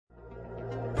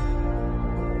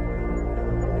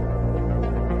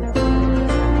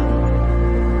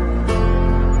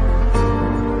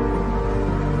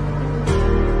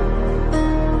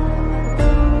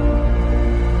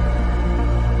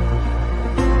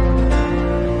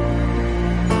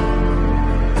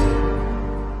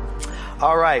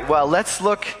right, well, let's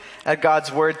look at God's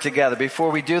Word together.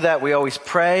 Before we do that, we always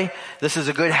pray. This is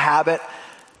a good habit.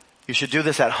 You should do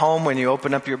this at home when you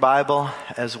open up your Bible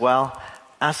as well.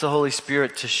 Ask the Holy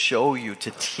Spirit to show you,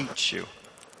 to teach you,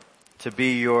 to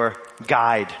be your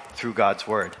guide through God's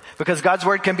Word. Because God's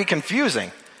Word can be confusing.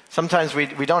 Sometimes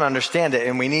we don't understand it,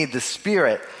 and we need the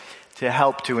Spirit to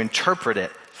help to interpret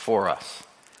it for us.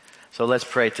 So let's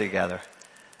pray together.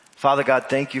 Father God,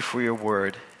 thank you for your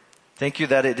Word. Thank you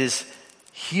that it is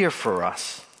here for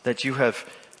us, that you have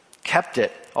kept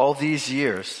it all these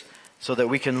years so that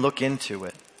we can look into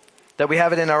it, that we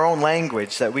have it in our own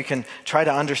language, that we can try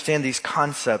to understand these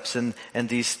concepts and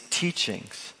these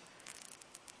teachings.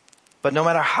 But no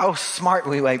matter how smart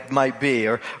we might be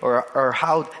or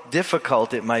how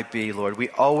difficult it might be, Lord, we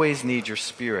always need your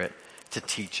Spirit to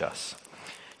teach us.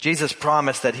 Jesus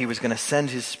promised that he was going to send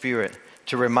his Spirit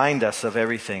to remind us of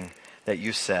everything that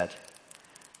you said.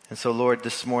 And so, Lord,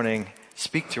 this morning,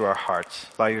 speak to our hearts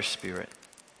by your Spirit.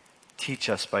 Teach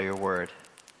us by your word.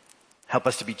 Help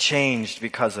us to be changed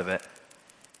because of it.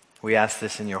 We ask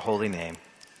this in your holy name.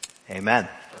 Amen.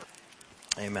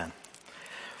 Amen.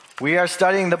 We are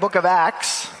studying the book of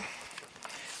Acts.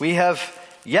 We have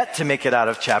yet to make it out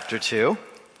of chapter 2.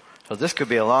 So this could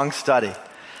be a long study.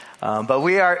 But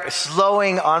we are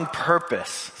slowing on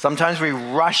purpose. Sometimes we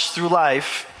rush through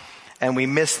life and we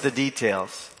miss the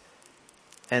details.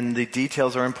 And the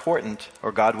details are important,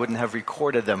 or God wouldn't have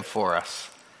recorded them for us.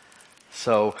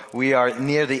 So we are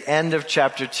near the end of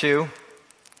chapter 2.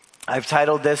 I've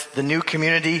titled this, The New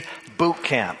Community Boot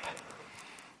Camp.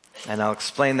 And I'll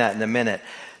explain that in a minute.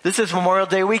 This is Memorial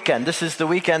Day weekend. This is the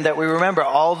weekend that we remember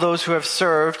all those who have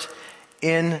served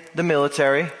in the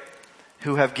military,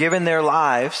 who have given their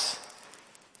lives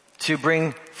to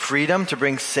bring freedom, to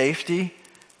bring safety,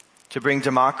 to bring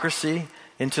democracy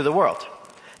into the world,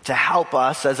 to help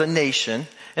us as a nation.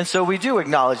 And so we do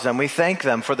acknowledge them. We thank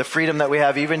them for the freedom that we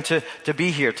have even to be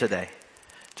here today,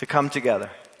 to come together.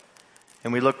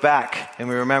 And we look back and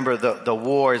we remember the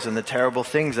wars and the terrible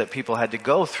things that people had to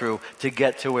go through to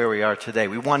get to where we are today.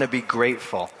 We want to be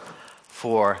grateful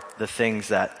for the things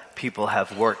that people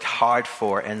have worked hard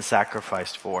for and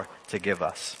sacrificed for to give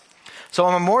us. So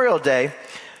on Memorial Day,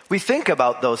 we think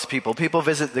about those people. People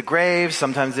visit the graves.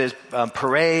 Sometimes there's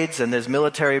parades and there's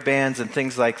military bands and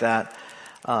things like that.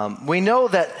 We know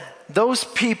that those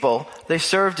people, they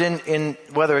served in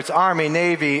whether it's Army,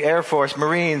 Navy, Air Force,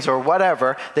 Marines, or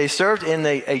whatever, they served in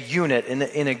a unit,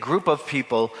 in a group of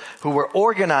people who were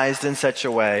organized in such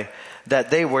a way that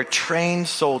they were trained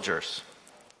soldiers.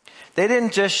 They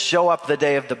didn't just show up the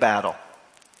day of the battle.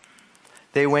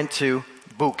 They went to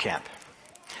boot camp.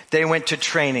 They went to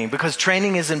training, because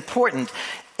training is important.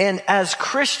 And as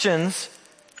Christians,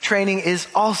 training is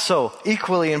also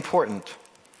equally important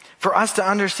for us to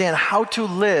understand how to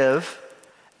live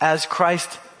as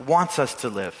Christ wants us to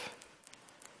live.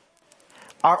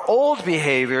 Our old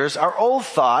behaviors, our old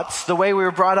thoughts, the way we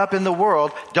were brought up in the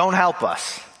world, don't help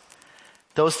us.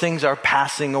 Those things are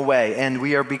passing away, and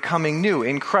we are becoming new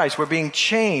in Christ. We're being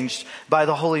changed by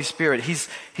the Holy Spirit. He's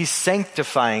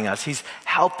sanctifying us. He's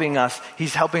helping us.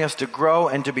 He's helping us to grow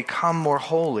and to become more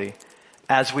holy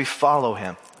as we follow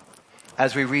him,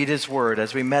 as we read his word,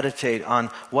 as we meditate on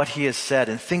what he has said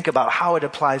and think about how it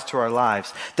applies to our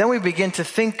lives. Then we begin to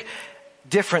think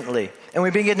differently, and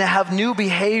we begin to have new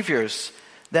behaviors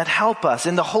that help us.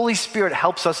 And the Holy Spirit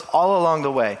helps us all along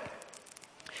the way.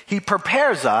 He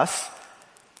prepares us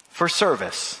for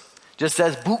service, just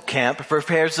as boot camp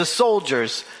prepares the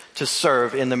soldiers to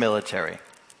serve in the military.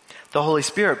 The Holy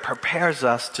Spirit prepares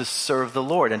us to serve the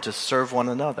Lord and to serve one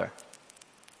another.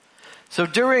 So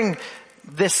during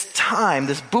this time,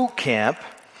 this boot camp,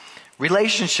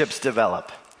 relationships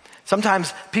develop.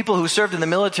 Sometimes people who served in the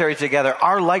military together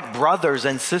are like brothers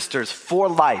and sisters for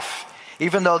life.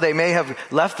 Even though they may have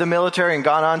left the military and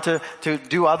gone on to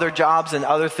do other jobs and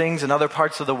other things in other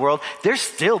parts of the world, they're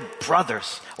still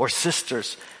brothers or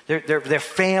sisters. They're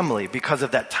family because of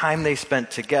that time they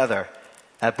spent together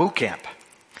at boot camp.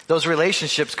 Those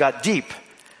relationships got deep,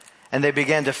 and they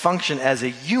began to function as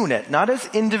a unit, not as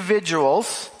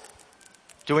individuals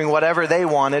doing whatever they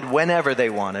wanted, whenever they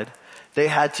wanted. They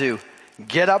had to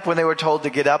get up when they were told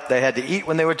to get up. They had to eat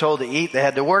when they were told to eat. They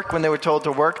had to work when they were told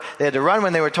to work. They had to run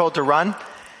when they were told to run,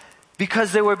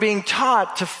 because they were being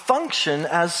taught to function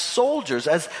as soldiers,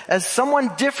 as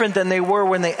someone different than they were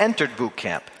when they entered boot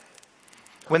camp.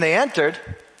 When they entered,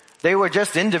 they were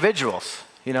just individuals.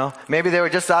 You know, maybe they were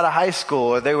just out of high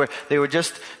school, or they were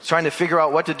just trying to figure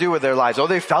out what to do with their lives, or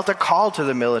they felt a call to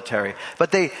the military.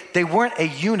 But they weren't a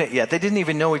unit yet. They didn't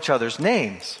even know each other's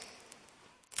names.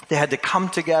 They had to come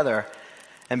together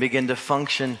and begin to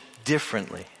function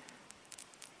differently.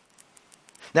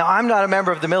 Now, I'm not a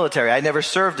member of the military. I never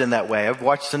served in that way. I've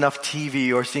watched enough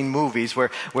TV or seen movies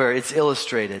where it's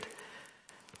illustrated.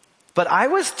 But I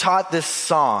was taught this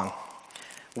song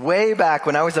way back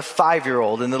when I was a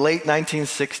 5-year-old in the late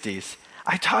 1960s.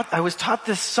 I was taught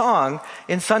this song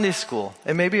in Sunday school,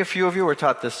 and maybe a few of you were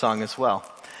taught this song as well.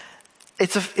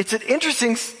 It's an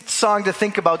interesting song to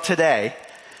think about today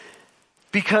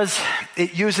because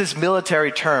it uses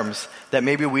military terms that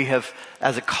maybe we have,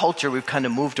 as a culture, we've kind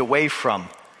of moved away from.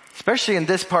 Especially in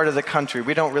this part of the country,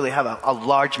 we don't really have a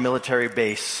large military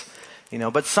base,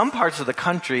 but some parts of the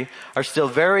country are still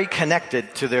very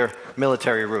connected to their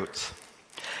military roots.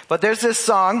 But there's this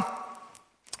song,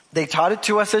 they taught it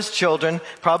to us as children,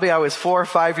 probably I was 4 or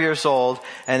 5 years old,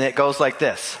 and it goes like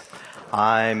this.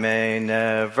 I may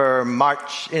never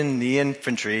march in the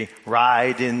infantry,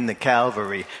 ride in the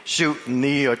cavalry, shoot in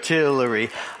the artillery.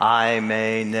 I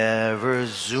may never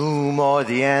zoom o'er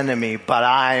the enemy, but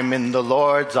I'm in the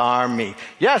Lord's army.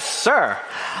 Yes, sir.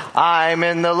 I'm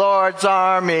in the Lord's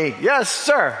army. Yes,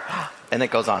 sir. And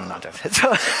it goes on and on.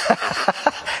 So,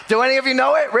 do any of you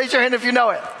know it? Raise your hand if you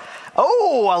know it.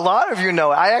 Oh, a lot of you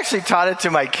know it. I actually taught it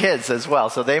to my kids as well,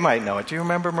 so they might know it. Do you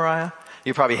remember, Mariah?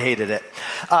 You probably hated it.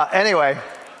 Anyway,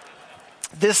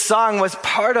 this song was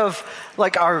part of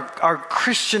our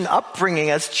Christian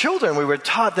upbringing as children. We were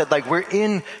taught that we're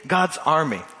in God's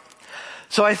army.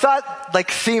 So I thought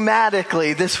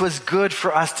thematically this was good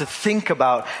for us to think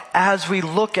about as we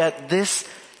look at this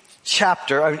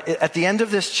chapter, at the end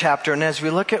of this chapter, and as we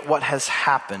look at what has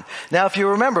happened. Now, if you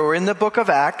remember, we're in the book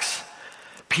of Acts.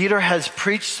 Peter has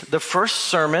preached the first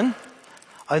sermon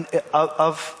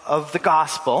of the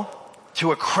gospel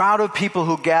to a crowd of people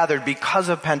who gathered because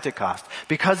of Pentecost,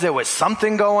 because there was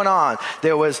something going on.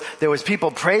 There was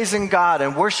people praising God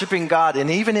and worshiping God, and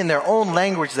even in their own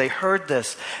language they heard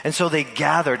this. And so they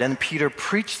gathered, and Peter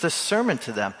preached this sermon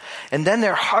to them. And then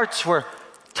their hearts were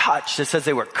touched. It says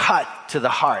they were cut to the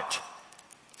heart.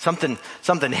 Something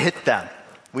hit them.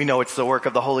 We know it's the work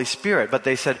of the Holy Spirit, but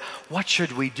they said, what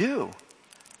should we do?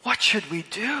 What should we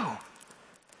do?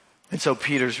 And so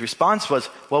Peter's response was,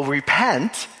 well,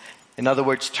 repent. In other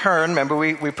words, turn. Remember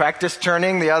we practiced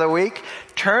turning the other week?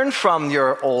 Turn from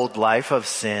your old life of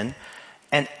sin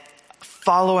and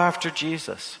follow after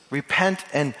Jesus. Repent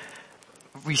and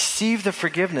receive the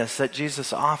forgiveness that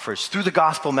Jesus offers through the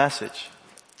gospel message,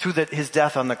 through his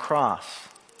death on the cross.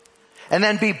 And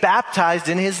then be baptized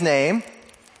in his name.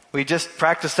 We just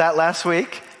practiced that last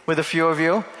week with a few of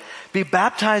you. Be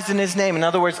baptized in his name. In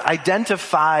other words,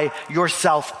 identify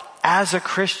yourself as a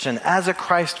Christian, as a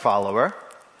Christ follower.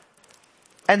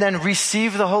 And then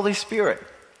receive the Holy Spirit.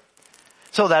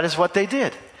 So that is what they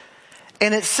did.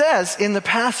 And it says in the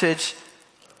passage,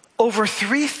 over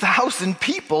 3,000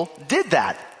 people did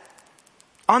that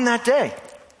on that day.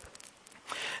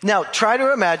 Now, try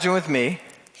to imagine with me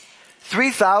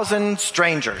 3,000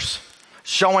 strangers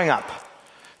showing up.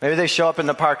 Maybe they show up in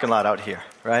the parking lot out here,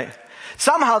 right?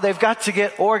 Somehow they've got to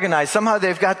get organized. Somehow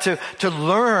they've got to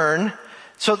learn.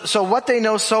 So what they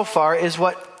know so far is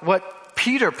what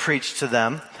Peter preached to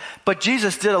them, but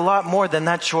Jesus did a lot more than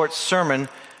that short sermon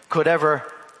could ever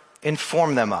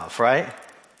inform them of, right?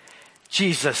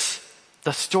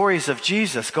 The stories of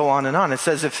Jesus go on and on. It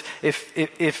says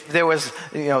if there was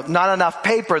not enough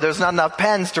paper, there's not enough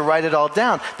pens to write it all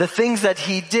down. The things that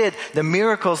he did, the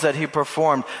miracles that he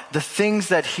performed, the things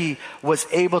that he was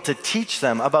able to teach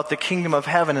them about the kingdom of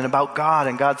heaven and about God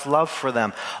and God's love for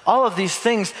them. All of these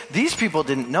things, these people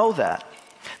didn't know that.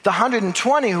 The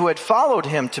 120 who had followed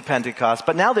him to Pentecost,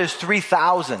 but now there's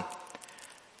 3,000.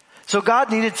 So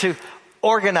God needed to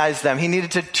organize them. He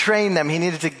needed to train them. He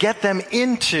needed to get them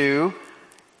into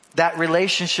that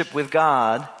relationship with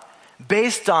God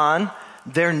based on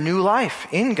their new life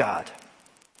in God.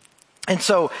 And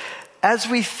so as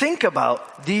we think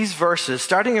about these verses,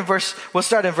 we'll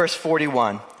start in verse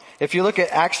 41. If you look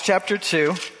at Acts chapter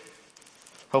 2,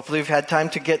 hopefully you've had time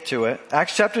to get to it.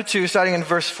 Acts chapter 2, starting in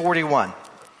verse 41.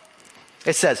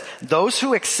 It says, those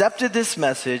who accepted this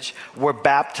message were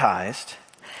baptized,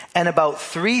 and about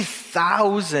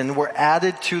 3,000 were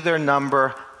added to their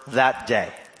number that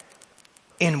day.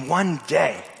 In one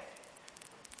day,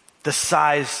 the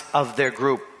size of their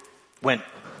group went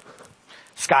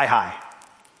sky high,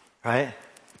 right?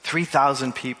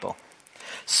 3,000 people.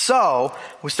 So,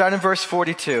 we start in verse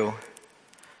 42.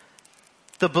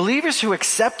 The believers who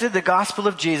accepted the gospel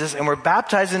of Jesus and were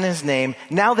baptized in his name,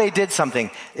 now they did something.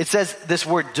 It says this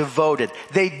word devoted.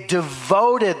 They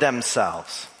devoted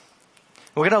themselves.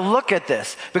 We're going to look at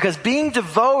this because being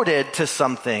devoted to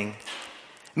something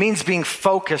means being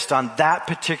focused on that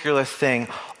particular thing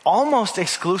almost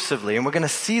exclusively. And we're going to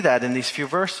see that in these few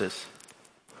verses.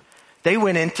 They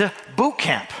went into boot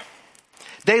camp.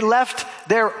 They left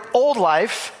their old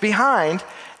life behind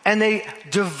and they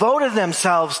devoted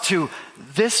themselves to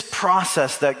this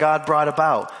process that God brought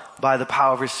about by the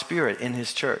power of His Spirit in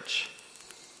His church.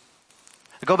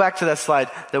 Go back to that slide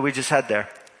that we just had there.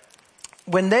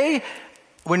 When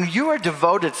you are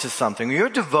devoted to something, when you're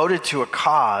devoted to a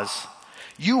cause,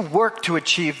 you work to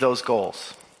achieve those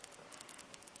goals.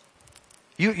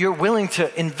 You're willing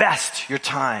to invest your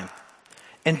time,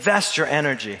 invest your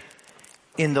energy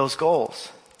in those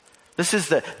goals. This is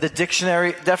the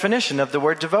dictionary definition of the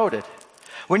word devoted.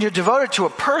 When you're devoted to a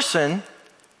person,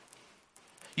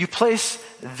 you place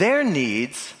their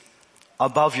needs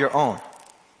above your own.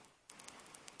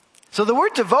 So the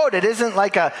word devoted isn't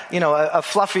like a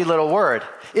fluffy little word.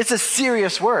 It's a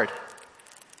serious word.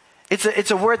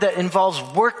 It's a word that involves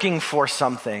working for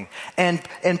something and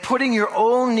putting your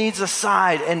own needs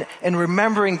aside and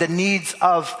remembering the needs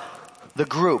of the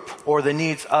group or the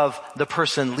needs of the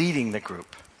person leading the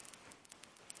group.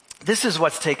 This is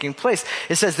what's taking place.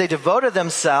 It says they devoted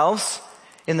themselves,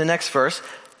 in the next verse,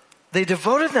 they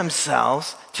devoted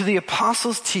themselves to the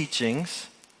apostles' teachings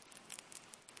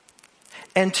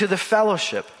and to the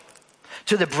fellowship,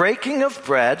 to the breaking of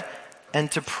bread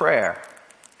and to prayer.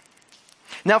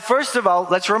 Now, first of all,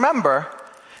 let's remember,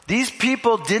 these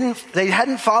people they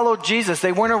hadn't followed Jesus.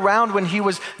 They weren't around when He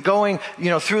was going,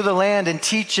 through the land and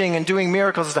teaching and doing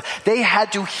miracles and stuff. They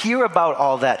had to hear about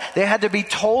all that. They had to be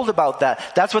told about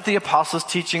that. That's what the apostles'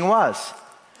 teaching was.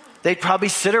 They'd probably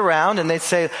sit around and they'd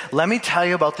say, let me tell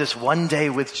you about this one day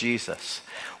with Jesus.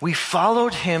 We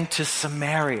followed Him to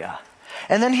Samaria.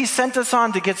 And then He sent us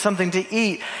on to get something to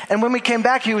eat. And when we came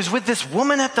back, He was with this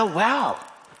woman at the well.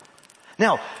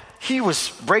 Now, He was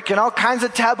breaking all kinds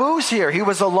of taboos here. He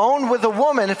was alone with a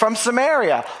woman from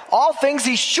Samaria. All things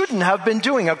He shouldn't have been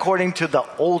doing according to the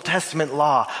Old Testament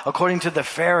law, according to the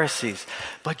Pharisees.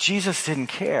 But Jesus didn't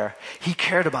care. He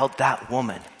cared about that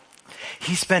woman.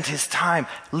 He spent His time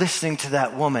listening to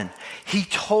that woman. He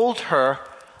told her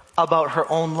about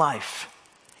her own life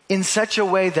in such a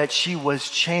way that she was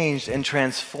changed and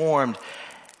transformed,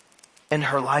 and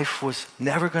her life was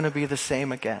never going to be the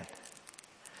same again.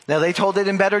 Now, they told it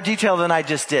in better detail than I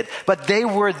just did, but they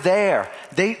were there.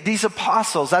 These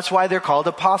apostles, that's why they're called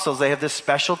apostles. They have this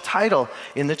special title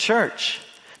in the church.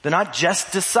 They're not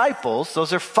just disciples.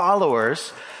 Those are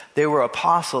followers. They were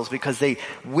apostles because they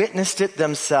witnessed it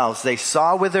themselves. They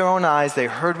saw with their own eyes. They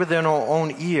heard with their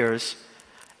own ears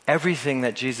everything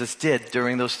that Jesus did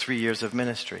during those 3 years of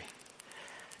ministry.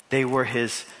 They were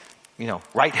His,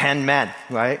 right-hand men,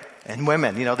 right? And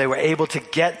women. They were able to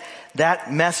get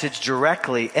that message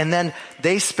directly. And then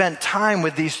they spent time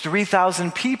with these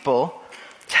 3,000 people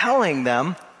telling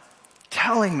them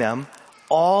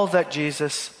all that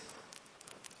Jesus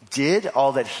did,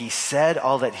 all that He said,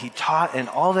 all that He taught, and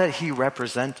all that He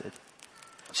represented,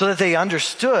 so that they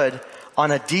understood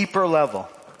on a deeper level.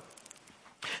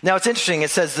 Now, it's interesting. It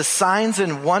says the signs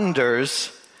and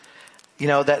wonders,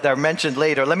 that are mentioned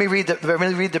later. Let me read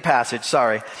the passage.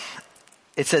 Sorry.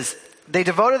 It says, they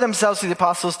devoted themselves to the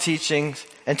apostles' teachings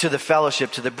and to the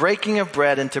fellowship, to the breaking of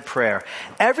bread and to prayer.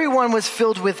 Everyone was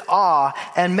filled with awe,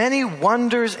 and many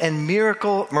wonders and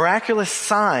miraculous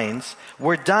signs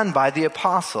were done by the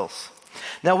apostles.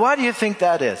 Now, why do you think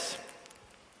that is?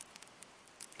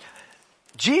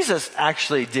 Jesus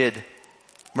actually did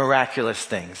miraculous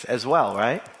things as well,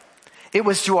 right? It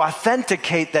was to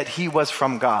authenticate that He was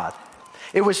from God.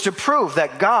 It was to prove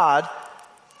that God,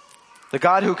 the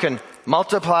God who can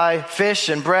multiply fish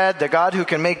and bread, the God who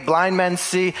can make blind men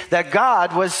see, that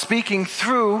God was speaking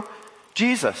through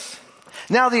Jesus.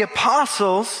 Now the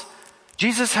apostles,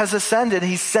 Jesus has ascended.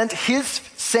 He sent His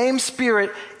same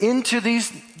Spirit into these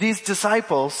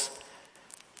disciples.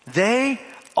 They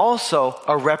also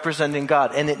are representing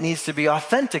God, and it needs to be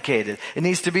authenticated. It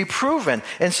needs to be proven.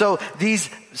 And so these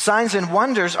signs and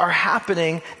wonders are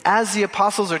happening as the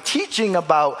apostles are teaching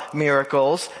about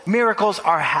miracles. Miracles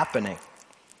are happening.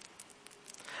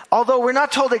 Although we're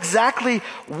not told exactly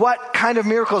what kind of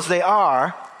miracles they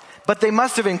are, but they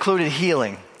must have included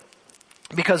healing.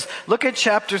 Because look at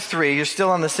chapter 3. You're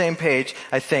still on the same page,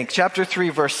 I think. Chapter 3,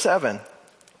 verse 7.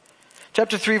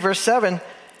 Chapter 3, verse 7,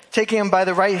 taking Him by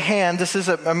the right hand. This is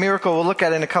a miracle we'll look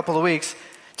at in a couple of weeks.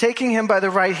 Taking him by the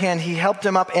right hand, He helped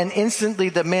him up, and instantly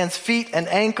the man's feet and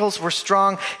ankles were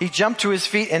strong. He jumped to his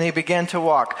feet and he began to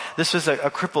walk. This was a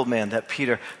crippled man that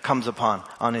Peter comes upon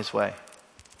on his way.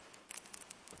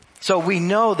 So we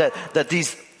know that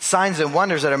these signs and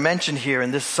wonders that are mentioned here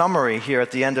in this summary here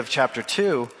at the end of chapter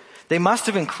 2, they must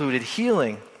have included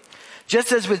healing.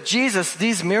 Just as with Jesus,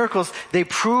 these miracles, they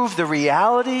prove the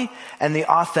reality and the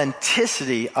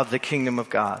authenticity of the kingdom of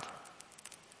God.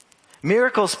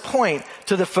 Miracles point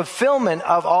to the fulfillment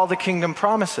of all the kingdom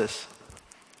promises.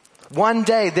 One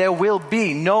day there will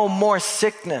be no more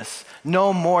sickness,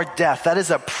 no more death. That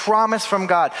is a promise from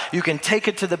God. You can take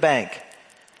it to the bank.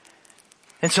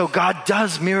 And so God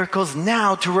does miracles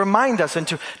now to remind us and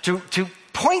to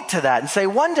point to that and say,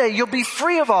 one day you'll be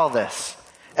free of all this.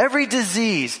 Every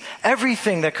disease,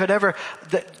 everything that could ever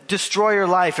destroy your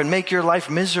life and make your life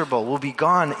miserable will be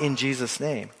gone in Jesus'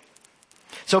 name.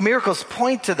 So miracles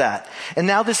point to that. And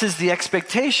now this is the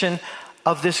expectation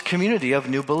of this community of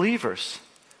new believers.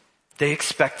 They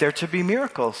expect there to be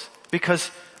miracles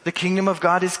because the kingdom of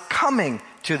God is coming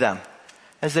to them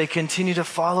as they continue to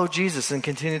follow Jesus and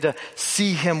continue to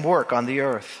see him work on the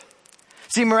earth.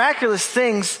 See, miraculous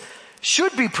things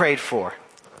should be prayed for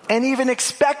and even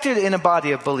expected in a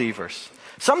body of believers.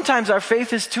 Sometimes our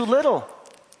faith is too little.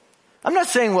 I'm not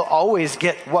saying we'll always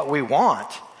get what we want,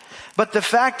 but the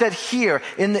fact that here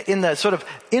in the sort of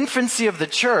infancy of the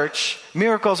church,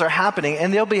 miracles are happening,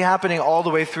 and they'll be happening all the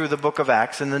way through the book of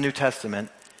Acts in the New Testament,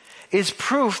 is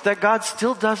proof that God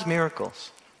still does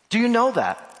miracles. Do you know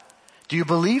that? Do you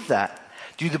believe that?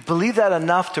 Do you believe that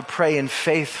enough to pray in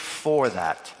faith for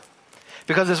that?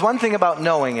 Because there's one thing about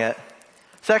knowing it,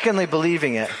 secondly,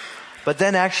 believing it, but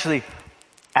then actually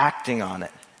acting on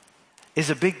it is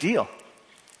a big deal.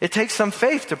 It takes some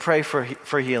faith to pray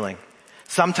for healing.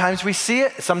 Sometimes we see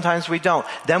it, sometimes we don't.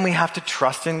 Then we have to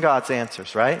trust in God's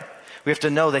answers, right? We have to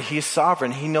know that he's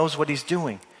sovereign. He knows what he's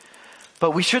doing.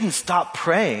 But we shouldn't stop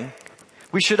praying.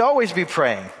 We should always be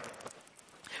praying.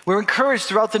 We're encouraged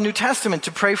throughout the New Testament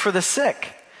to pray for the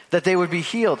sick, that they would be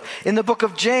healed. In the book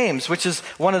of James, which is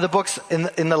one of the books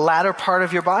in the latter part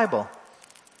of your Bible,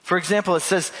 for example, it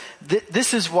says,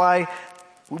 this is why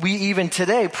we even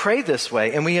today pray this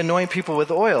way and we anoint people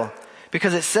with oil.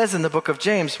 Because it says in the book of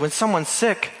James, when someone's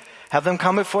sick, have them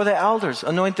come before the elders,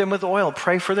 anoint them with oil,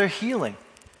 pray for their healing.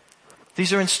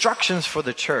 These are instructions for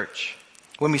the church.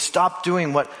 When we stop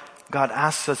doing what God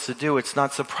asks us to do, it's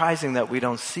not surprising that we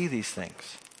don't see these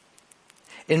things.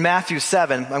 In Matthew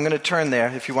 7, I'm going to turn there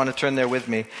if you want to turn there with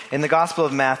me. In the Gospel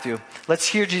of Matthew, let's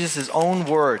hear Jesus' own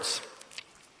words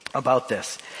about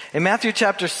this. In Matthew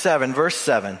chapter 7, verse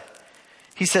 7,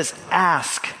 he says,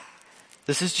 ask.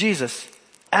 This is Jesus.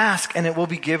 Ask and it will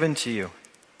be given to you.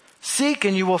 Seek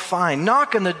and you will find.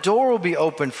 Knock and the door will be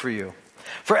opened for you.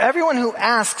 For everyone who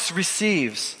asks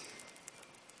receives.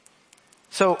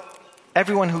 So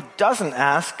everyone who doesn't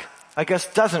ask, I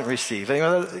guess, doesn't receive.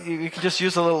 You can just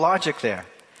use a little logic there.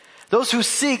 Those who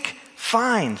seek,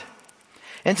 find.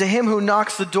 And to him who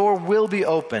knocks, the door will be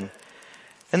open.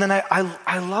 And then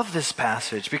I love this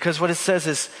passage because what it says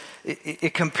is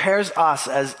it compares us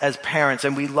as parents,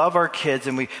 and we love our kids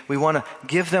and we want to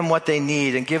give them what they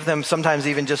need and give them sometimes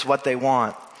even just what they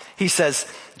want. He says,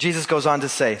 Jesus goes on to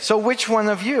say, so which one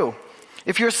of you,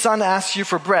 if your son asks you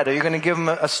for bread, are you going to give him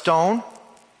a stone?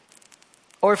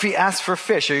 Or if he asks for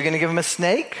fish, are you going to give him a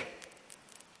snake?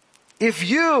 If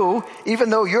you, even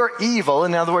though you're evil,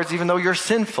 in other words, even though you're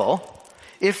sinful,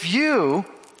 if you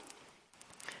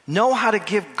know how to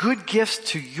give good gifts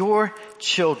to your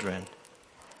children,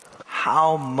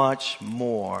 how much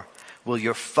more will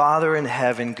your Father in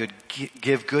heaven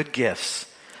give good gifts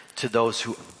to those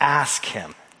who ask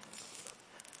him?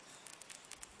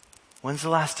 When's the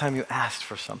last time you asked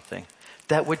for something?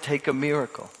 That would take a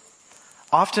miracle.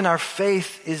 Often our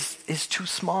faith is too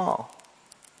small.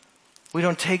 We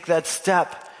don't take that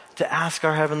step to ask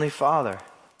our Heavenly Father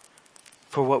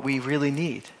for what we really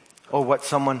need or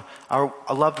what our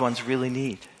loved ones really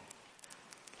need.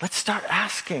 Let's start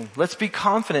asking. Let's be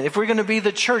confident. If we're going to be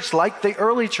the church like the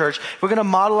early church, we're going to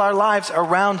model our lives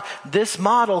around this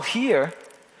model here,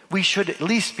 we should at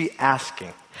least be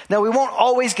asking. Now, we won't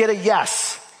always get a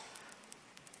yes.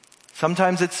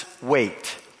 Sometimes it's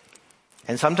wait.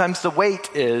 And sometimes the wait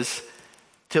is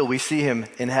till we see him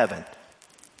in heaven.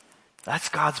 That's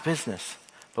God's business.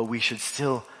 But we should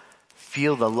still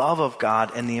feel the love of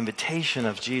God and the invitation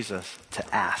of Jesus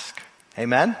to ask.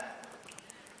 Amen?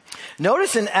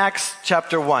 Notice in Acts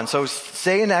chapter 1, so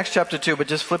say in Acts chapter 2, but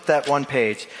just flip that one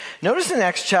page. Notice in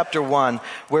Acts chapter 1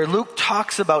 where Luke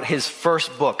talks about his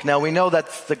first book. Now we know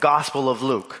that's the Gospel of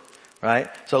Luke, right?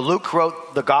 So Luke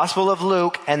wrote the Gospel of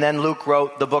Luke and then Luke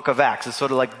wrote the book of Acts. It's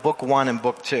sort of like book 1 and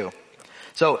book 2.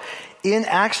 So in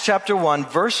Acts chapter 1,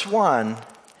 verse 1,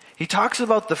 he talks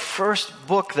about the first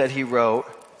book that he wrote,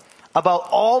 about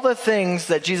all the things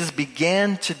that Jesus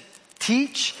began to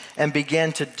teach and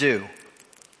began to do.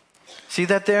 See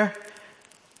that there?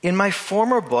 In my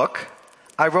former book,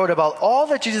 I wrote about all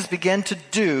that Jesus began to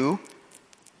do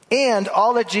and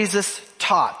all that Jesus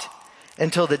taught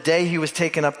until the day he was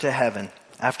taken up to heaven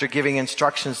after giving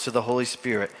instructions to the Holy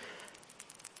Spirit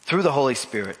through the Holy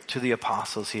Spirit to the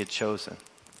apostles he had chosen.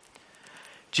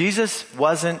 Jesus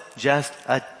wasn't just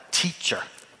a teacher.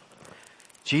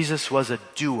 Jesus was a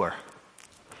doer.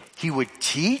 He would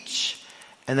teach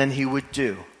and then he would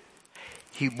do.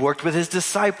 He worked with his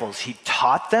disciples. He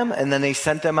taught them and then they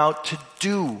sent them out to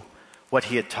do what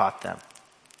he had taught them.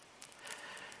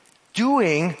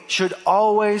 Doing should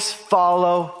always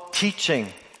follow teaching.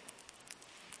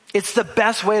 It's the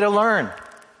best way to learn.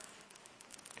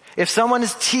 If someone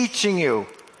is teaching you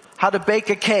how to bake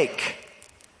a cake,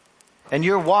 and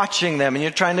you're watching them, and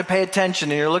you're trying to pay attention,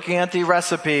 and you're looking at the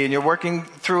recipe, and you're working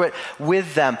through it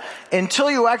with them, until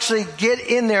you actually get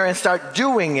in there and start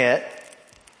doing it,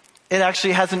 it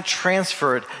actually hasn't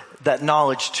transferred that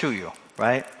knowledge to you,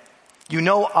 right? You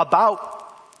know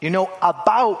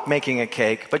about making a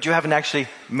cake, but you haven't actually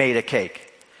made a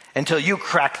cake. Until you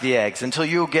crack the eggs, until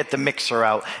you get the mixer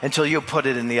out, until you put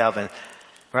it in the oven,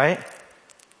 right?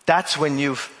 That's when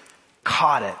you've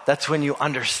caught it. That's when you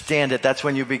understand it. That's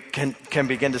when you can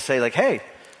begin to say like, hey,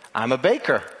 I'm a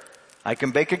baker. I can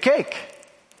bake a cake.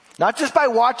 Not just by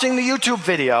watching the YouTube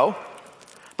video,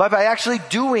 but by actually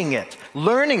doing it,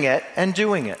 learning it and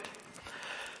doing it.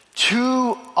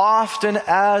 Too often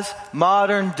as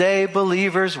modern day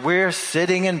believers, we're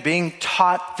sitting and being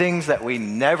taught things that we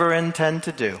never intend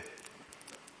to do.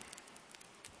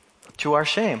 To our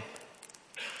shame.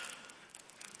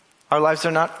 Our lives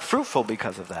are not fruitful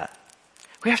because of that.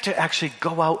 We have to actually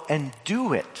go out and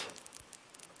do it.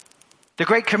 The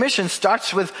Great Commission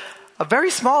starts with a very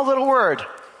small little word.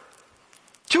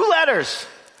 2 letters.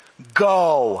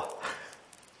 Go.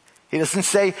 He doesn't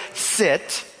say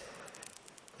sit.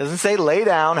 Doesn't say lay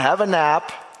down, have a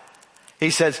nap. He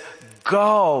says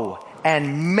go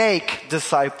and make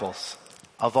disciples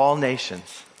of all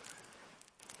nations.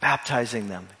 Baptizing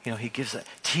them. He gives it,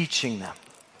 teaching them.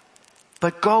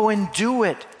 But go and do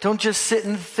it. Don't just sit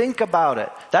and think about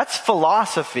it. That's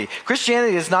philosophy.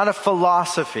 Christianity is not a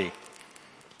philosophy.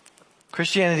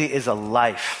 Christianity is a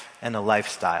life and a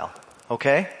lifestyle.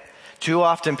 Okay? Too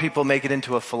often people make it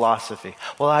into a philosophy.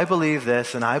 Well, I believe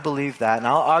this and I believe that, and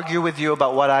I'll argue with you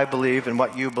about what I believe and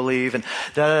what you believe and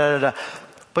da-da-da-da.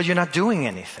 But you're not doing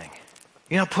anything.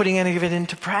 You're not putting any of it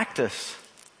into practice.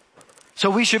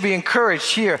 So we should be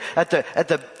encouraged here at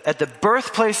the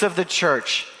birthplace of the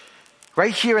church,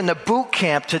 right here in the boot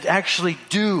camp, to actually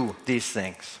do these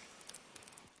things.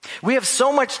 We have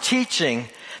so much teaching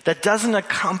that doesn't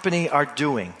accompany our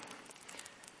doing.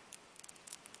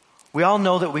 We all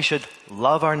know that we should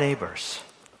love our neighbors.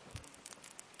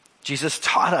 Jesus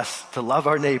taught us to love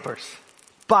our neighbors.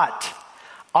 But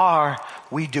are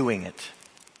we doing it?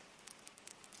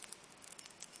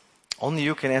 Only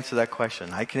you can answer that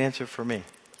question. I can answer for me.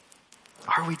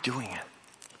 Are we doing it?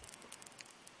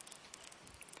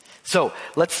 So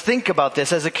let's think about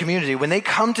this as a community. When they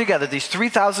come together, these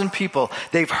 3,000 people,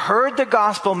 they've heard the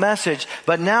gospel message,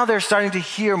 but now they're starting to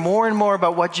hear more and more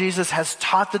about what Jesus has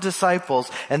taught the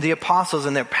disciples and the apostles,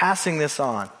 and they're passing this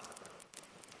on.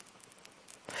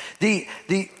 The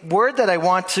word that I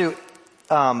want to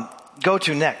go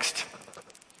to next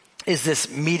is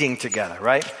this meeting together,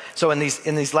 right? So in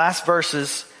these last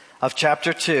verses of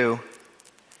chapter 2,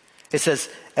 it says,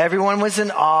 everyone was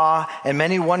in awe, and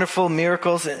many wonderful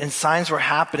miracles and signs were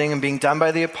happening and being done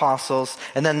by the apostles.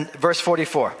 And then verse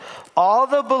 44, all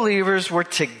the believers were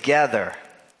together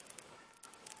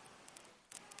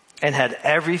and had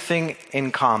everything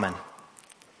in common.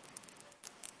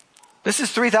 This is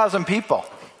 3,000 people.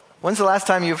 When's the last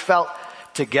time you felt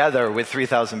together with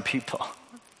 3,000 people?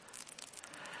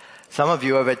 Some of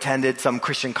you have attended some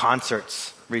Christian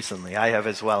concerts recently. I have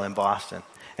as well in Boston.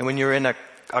 And when you're in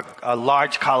a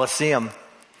large coliseum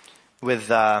with,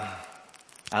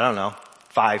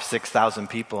 5,000, 6,000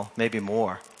 people, maybe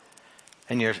more,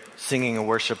 and you're singing a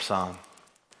worship song,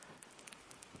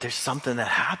 there's something that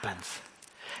happens.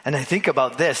 And I think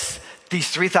about this, these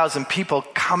 3,000 people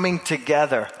coming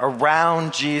together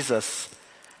around Jesus.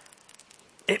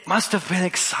 It must have been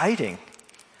exciting.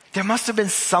 There must have been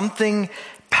something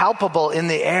palpable in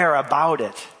the air about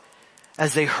it.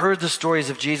 As they heard the stories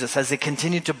of Jesus, as they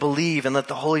continued to believe and let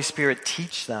the Holy Spirit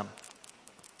teach them.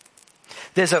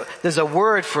 There's a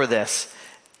word for this.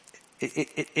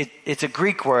 It's a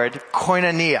Greek word,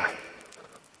 koinonia.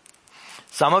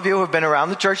 Some of you have been around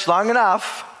the church long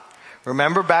enough.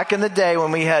 Remember back in the day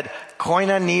when we had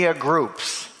koinonia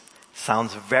groups.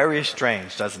 Sounds very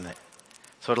strange, doesn't it?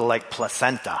 Sort of like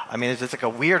placenta. I mean, it's just like a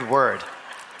weird word.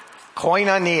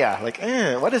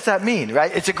 Koinonia, what does that mean,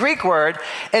 right? It's a Greek word,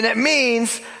 and it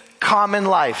means common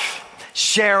life,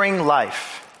 sharing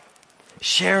life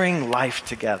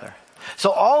together. So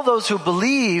all those who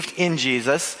believed in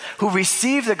Jesus, who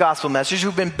received the gospel message,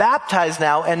 who've been baptized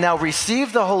now and now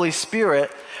received the Holy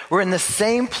Spirit, were in the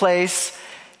same place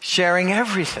sharing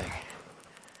everything.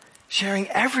 Sharing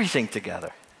everything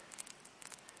together. I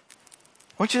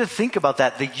want you to think about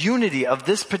that. The unity of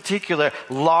this particular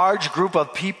large group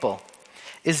of people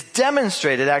is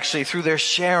demonstrated actually through their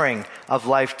sharing of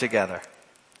life together.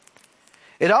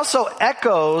 It also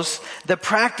echoes the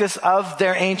practice of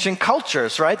their ancient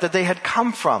cultures, right, that they had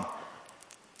come from.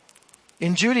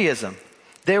 In Judaism,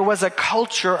 there was a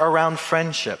culture around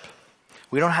friendship.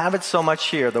 We don't have it so much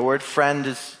here. The word friend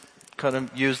is kind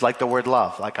of used like the word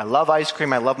love. Like, I love ice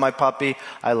cream, I love my puppy,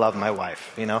 I love my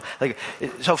wife,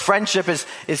 so friendship is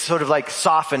sort of like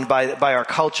softened by our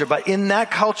culture. But in that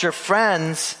culture,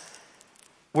 friends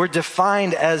were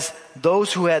defined as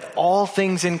those who had all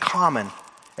things in common,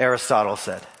 Aristotle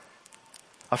said.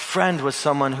 A friend was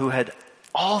someone who had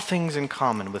all things in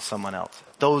common with someone else.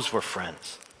 Those were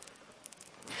friends.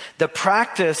 The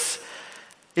practice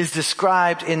is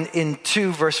described in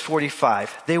 2 verse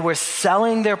 45. They were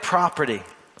selling their property.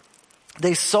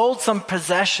 They sold some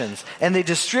possessions and they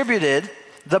distributed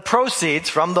the proceeds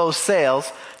from those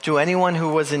sales to anyone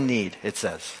who was in need, it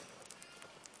says.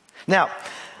 Now,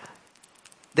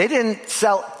 they didn't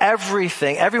sell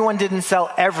everything. Everyone didn't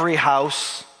sell every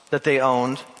house that they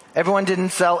owned. Everyone didn't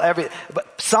sell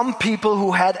but some people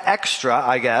who had extra,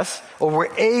 I guess, or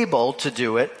were able to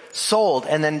do it, sold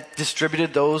and then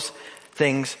distributed those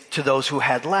things to those who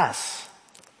had less,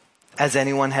 as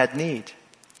anyone had need.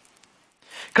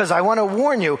 Because I want to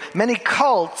warn you, many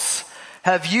cults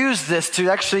have used this to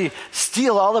actually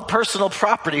steal all the personal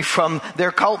property from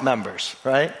their cult members,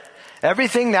 right?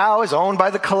 Everything now is owned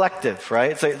by the collective,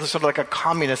 right? It's sort of like a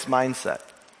communist mindset,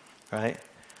 right?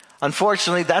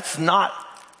 Unfortunately, that's not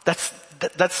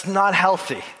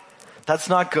healthy. That's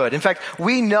not good. In fact,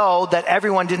 we know that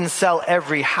everyone didn't sell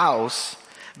every house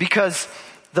because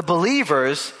the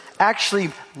believers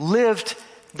actually lived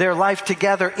their life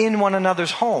together in one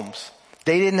another's homes.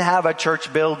 They didn't have a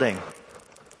church building.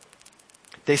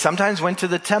 They sometimes went to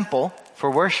the temple for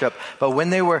worship, but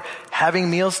when they were having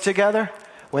meals together,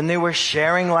 when they were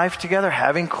sharing life together,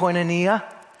 having koinonia,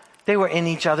 they were in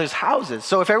each other's houses.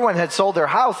 So if everyone had sold their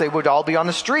house, they would all be on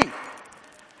the street.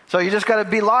 So you just got to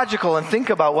be logical and think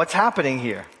about what's happening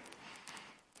here.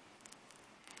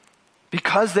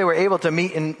 Because they were able to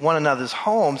meet in one another's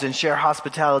homes and share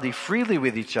hospitality freely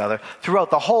with each other,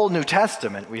 throughout the whole New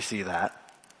Testament we see that,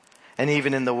 and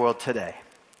even in the world today.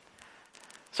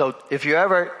 So if you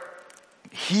ever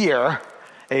hear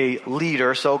a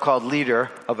leader, so-called leader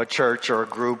of a church or a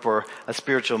group or a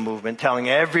spiritual movement telling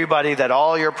everybody that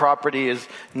all your property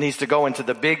needs to go into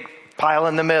the big pile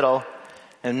in the middle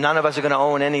and none of us are going to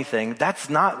own anything, that's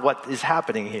not what is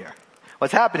happening here.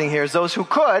 What's happening here is those who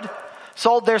could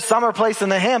sold their summer place in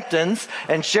the Hamptons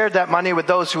and shared that money with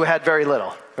those who had very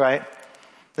little, right?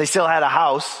 They still had a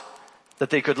house that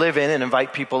they could live in and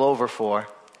invite people over for,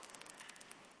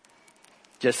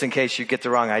 just in case you get the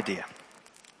wrong idea.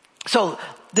 So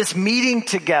this meeting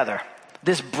together,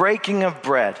 this breaking of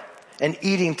bread and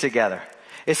eating together,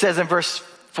 it says in verse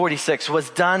 46, was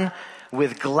done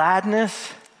with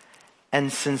gladness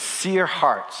and sincere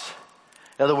hearts.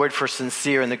 The other word for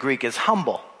sincere in the Greek is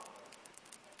humble.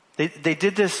 They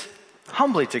did this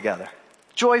humbly together,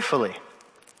 joyfully.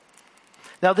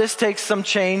 Now this takes some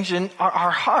change in our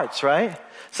hearts, right?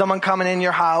 Someone coming in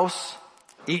your house,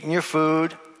 eating your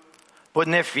food,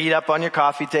 putting their feet up on your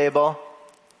coffee table.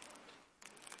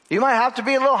 You might have to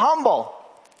be a little humble,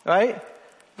 right?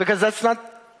 Because that's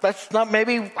not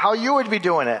maybe how you would be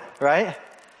doing it, right?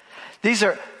 These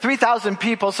are 3,000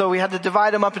 people, so we had to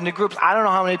divide them up into groups. I don't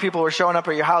know how many people were showing up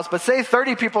at your house, but say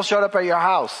 30 people showed up at your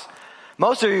house.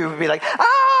 Most of you would be like, what do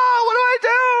I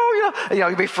do?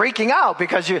 You'd be freaking out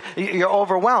because you're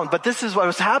overwhelmed. But this is what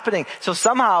was happening. So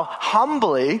somehow,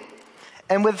 humbly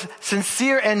and with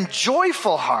sincere and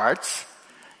joyful hearts,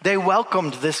 they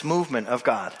welcomed this movement of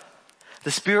God.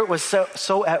 The Spirit was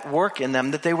so at work in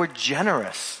them that they were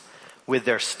generous with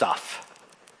their stuff.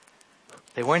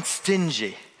 They weren't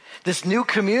stingy. This new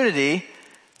community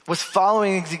was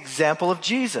following the example of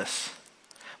Jesus.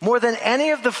 More than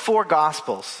any of the four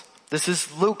Gospels, this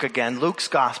is Luke again, Luke's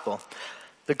Gospel.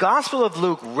 The Gospel of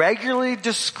Luke regularly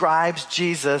describes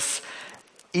Jesus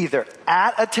either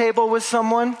at a table with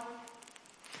someone,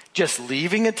 just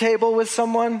leaving a table with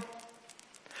someone,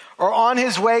 or on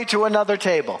his way to another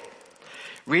table.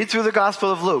 Read through the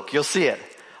Gospel of Luke, you'll see it.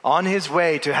 On his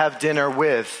way to have dinner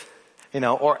with,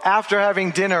 or after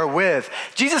having dinner with.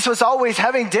 Jesus was always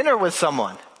having dinner with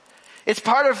someone. It's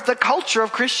part of the culture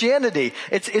of Christianity.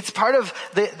 It's part of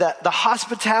the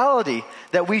hospitality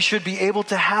that we should be able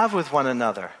to have with one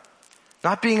another.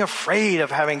 Not being afraid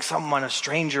of having someone, a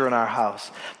stranger in our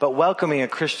house, but welcoming a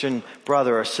Christian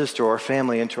brother or sister or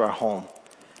family into our home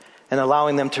and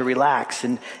allowing them to relax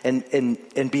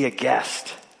and be a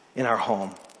guest in our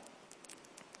home.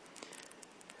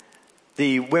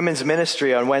 The women's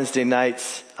ministry on Wednesday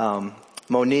nights,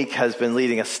 Monique has been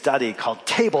leading a study called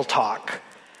Table Talk.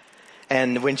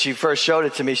 And when she first showed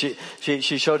it to me, she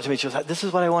showed it to me. She was like, "This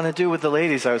is what I want to do with the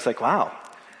ladies." I was like, "Wow,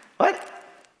 what?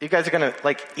 You guys are going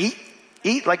to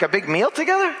eat like a big meal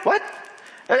together? What?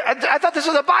 I thought this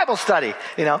was a Bible study,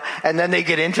 And then they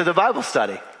get into the Bible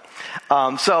study.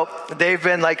 So they've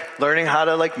been learning how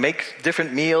to make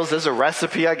different meals. There's a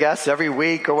recipe, I guess, every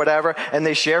week or whatever, and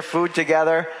they share food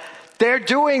together. They're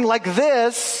doing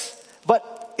this,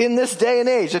 but in this day and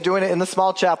age, they're doing it in the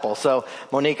small chapel. So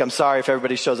Monique, I'm sorry if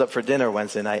everybody shows up for dinner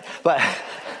Wednesday night,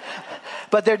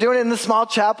 but they're doing it in the small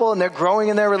chapel, and they're growing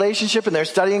in their relationship, and they're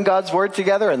studying God's word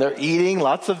together, and they're eating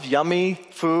lots of yummy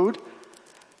food.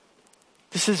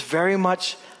 This is very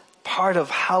much part of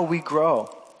how we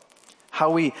grow, how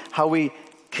we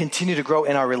continue to grow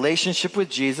in our relationship with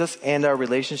Jesus and our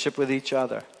relationship with each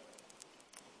other.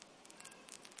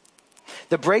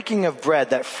 The breaking of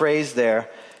bread, that phrase there,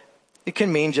 it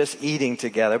can mean just eating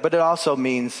together, but it also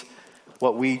means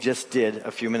what we just did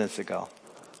a few minutes ago,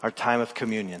 our time of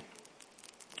communion,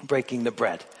 breaking the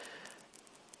bread.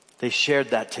 They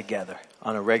shared that together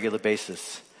on a regular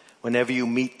basis. Whenever you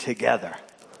meet together,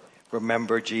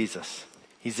 remember Jesus.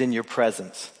 He's in your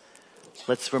presence.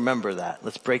 Let's remember that.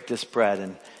 Let's break this bread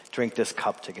and drink this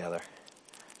cup together.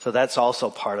 So that's also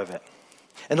part of it.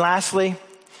 And lastly,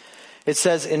 it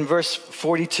says in verse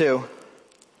 42,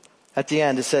 at the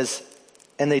end, it says,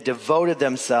 and they devoted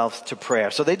themselves to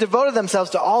prayer. So they devoted themselves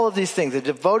to all of these things. They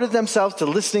devoted themselves to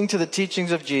listening to the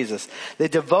teachings of Jesus. They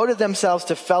devoted themselves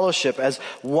to fellowship as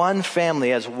one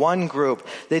family, as one group.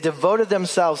 They devoted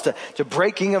themselves to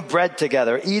breaking of bread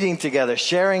together, eating together,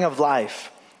 sharing of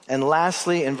life. And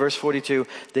lastly, in verse 42,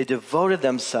 they devoted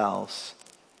themselves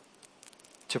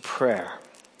to prayer.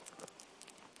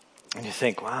 And you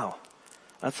think, wow,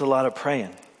 that's a lot of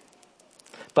praying.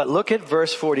 But look at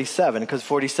verse 47, because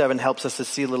 47 helps us to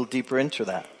see a little deeper into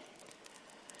that.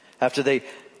 After they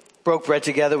broke bread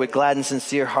together with glad and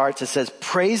sincere hearts, it says,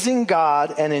 praising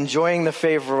God and enjoying the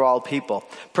favor of all people.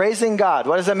 Praising God,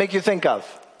 what does that make you think of?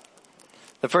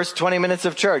 The first 20 minutes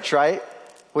of church, right?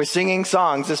 We're singing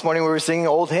songs. This morning we were singing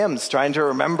old hymns, trying to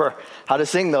remember how to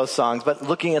sing those songs, but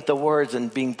looking at the words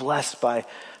and being blessed by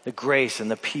the grace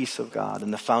and the peace of God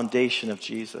and the foundation of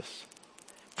Jesus.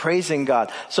 Praising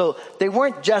God. So they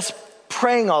weren't just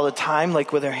praying all the time,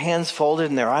 with their hands folded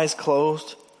and their eyes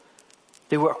closed.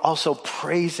 They were also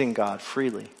praising God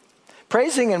freely.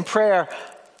 Praising and prayer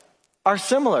are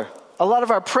similar. A lot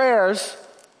of our prayers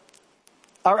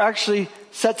are actually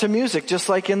set to music, just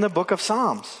like in the book of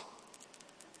Psalms.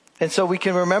 And so we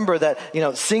can remember that,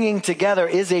 singing together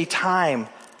is a time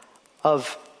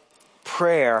of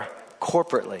prayer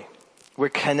corporately. We're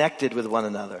connected with one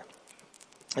another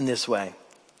in this way.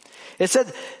 It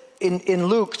said in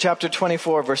Luke chapter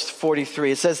 24, verse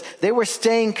 43, it says, they were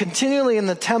staying continually in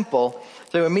the temple.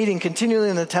 They were meeting continually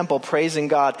in the temple, praising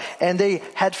God, and they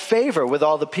had favor with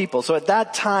all the people. So at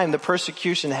that time, the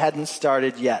persecution hadn't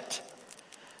started yet.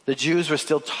 The Jews were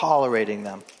still tolerating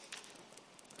them.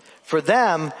 For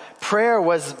them, prayer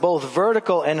was both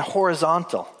vertical and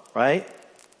horizontal, right?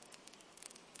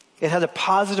 It had a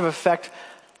positive effect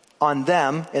on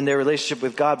them in their relationship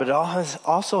with God, but it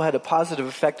also had a positive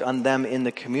effect on them in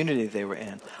the community they were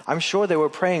in. I'm sure they were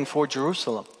praying for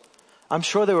Jerusalem. I'm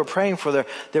sure they were praying for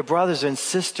their brothers and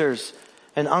sisters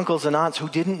and uncles and aunts who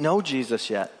didn't know Jesus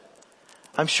yet.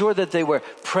 I'm sure that they were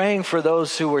praying for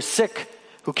those who were sick,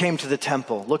 who came to the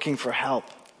temple looking for help.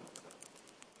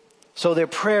 So their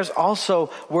prayers also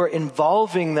were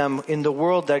involving them in the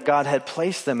world that God had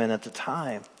placed them in at the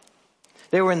time.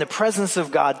 They were in the presence of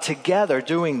God together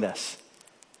doing this.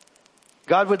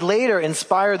 God would later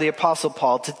inspire the Apostle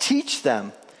Paul to teach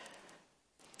them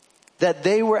that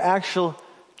they were actual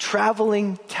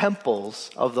traveling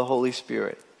temples of the Holy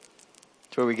Spirit.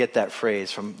 That's where we get that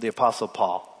phrase from the Apostle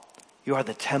Paul. You are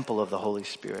the temple of the Holy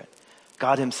Spirit.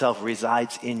 God himself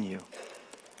resides in you.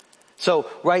 So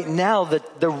right now,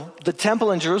 the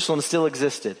temple in Jerusalem still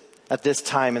existed at this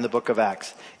time in the book of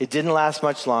Acts. It didn't last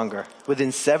much longer.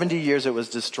 Within 70 years, it was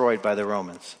destroyed by the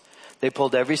Romans. They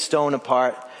pulled every stone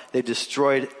apart. They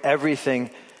destroyed everything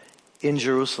in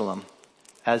Jerusalem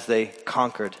as they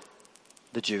conquered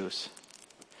the Jews.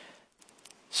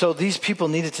 So these people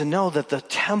needed to know that the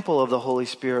temple of the Holy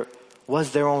Spirit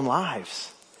was their own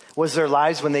lives. Was their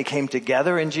lives when they came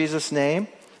together in Jesus' name.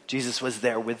 Jesus was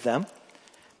there with them.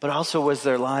 But also was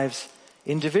their lives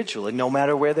individually, no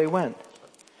matter where they went.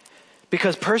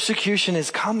 Because persecution is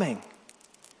coming.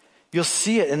 You'll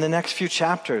see it in the next few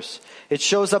chapters. It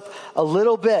shows up a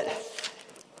little bit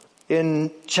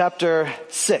in chapter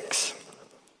 6,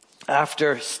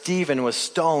 after Stephen was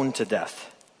stoned to death.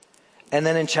 And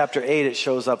then in chapter 8, it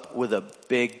shows up with a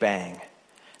big bang.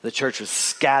 The church was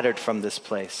scattered from this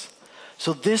place.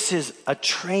 So this is a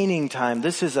training time.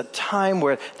 This is a time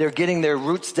where they're getting their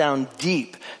roots down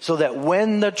deep so that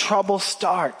when the trouble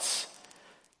starts,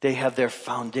 they have their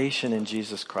foundation in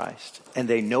Jesus Christ. And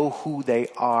they know who they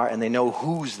are and they know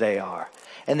whose they are.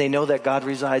 And they know that God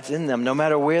resides in them no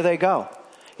matter where they go.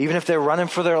 Even if they're running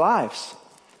for their lives,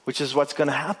 which is what's going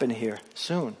to happen here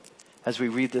soon as we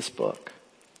read this book.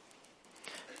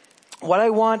 What I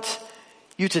want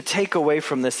you to take away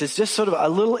from this is just sort of a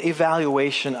little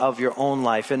evaluation of your own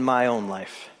life and my own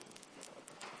life.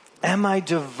 Am I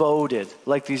devoted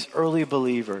like these early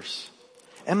believers?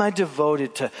 Am I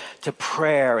devoted to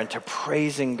prayer and to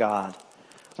praising God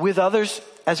with others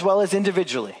as well as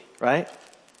individually, right?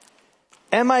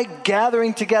 Am I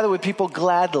gathering together with people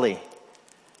gladly?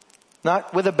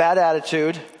 Not with a bad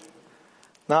attitude.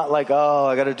 Not like, oh,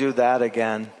 I got to do that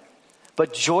again.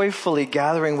 But joyfully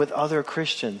gathering with other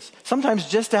Christians. Sometimes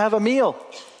just to have a meal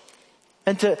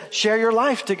and to share your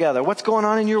life together. What's going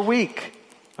on in your week,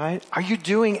 right? Are you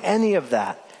doing any of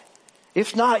that?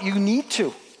 If not, you need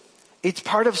to. It's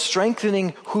part of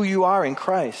strengthening who you are in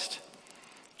Christ.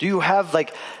 Do you have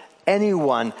like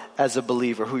anyone as a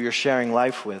believer who you're sharing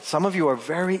life with? Some of you are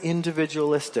very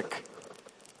individualistic.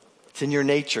 It's in your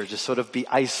nature to sort of be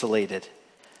isolated.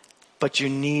 But you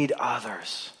need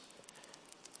others.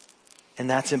 And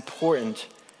that's important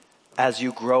as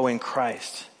you grow in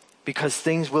Christ. Because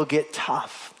things will get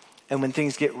tough. And when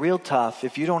things get real tough,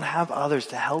 if you don't have others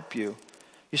to help you,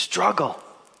 you struggle.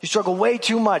 You struggle way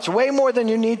too much, way more than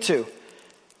you need to.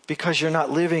 Because you're not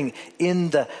living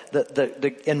in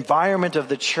the environment of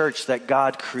the church that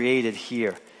God created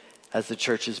here as the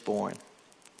church is born.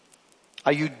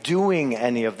 Are you doing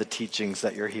any of the teachings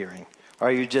that you're hearing? Or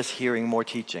are you just hearing more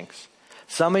teachings?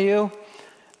 Some of you,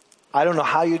 I don't know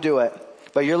how you do it,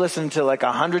 but you're listening to like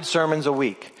 100 sermons a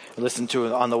week. You listen to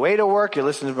it on the way to work. You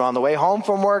listen to it on the way home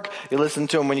from work. You listen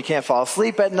to them when you can't fall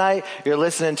asleep at night. You're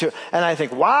listening to, and I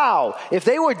think, wow, if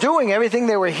they were doing everything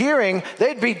they were hearing,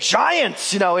 they'd be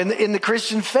giants, in the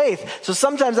Christian faith. So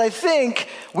sometimes I think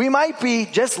we might be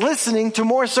just listening to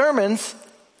more sermons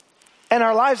and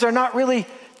our lives are not really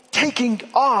taking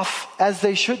off as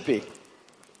they should be.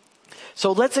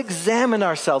 So let's examine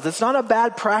ourselves. It's not a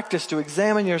bad practice to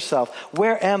examine yourself.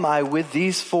 Where am I with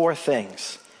these 4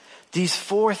 things? These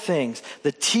 4 things,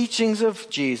 the teachings of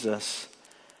Jesus,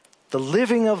 the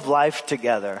living of life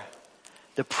together,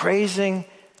 the praising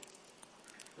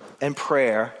and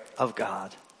prayer of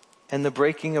God, and the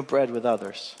breaking of bread with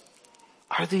others.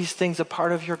 Are these things a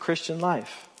part of your Christian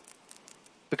life?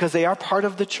 Because they are part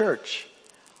of the church.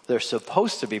 They're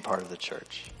supposed to be part of the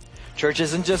church. Church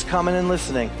isn't just coming and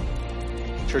listening.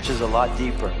 Church is a lot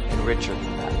deeper and richer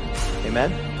than that.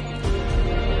 Amen?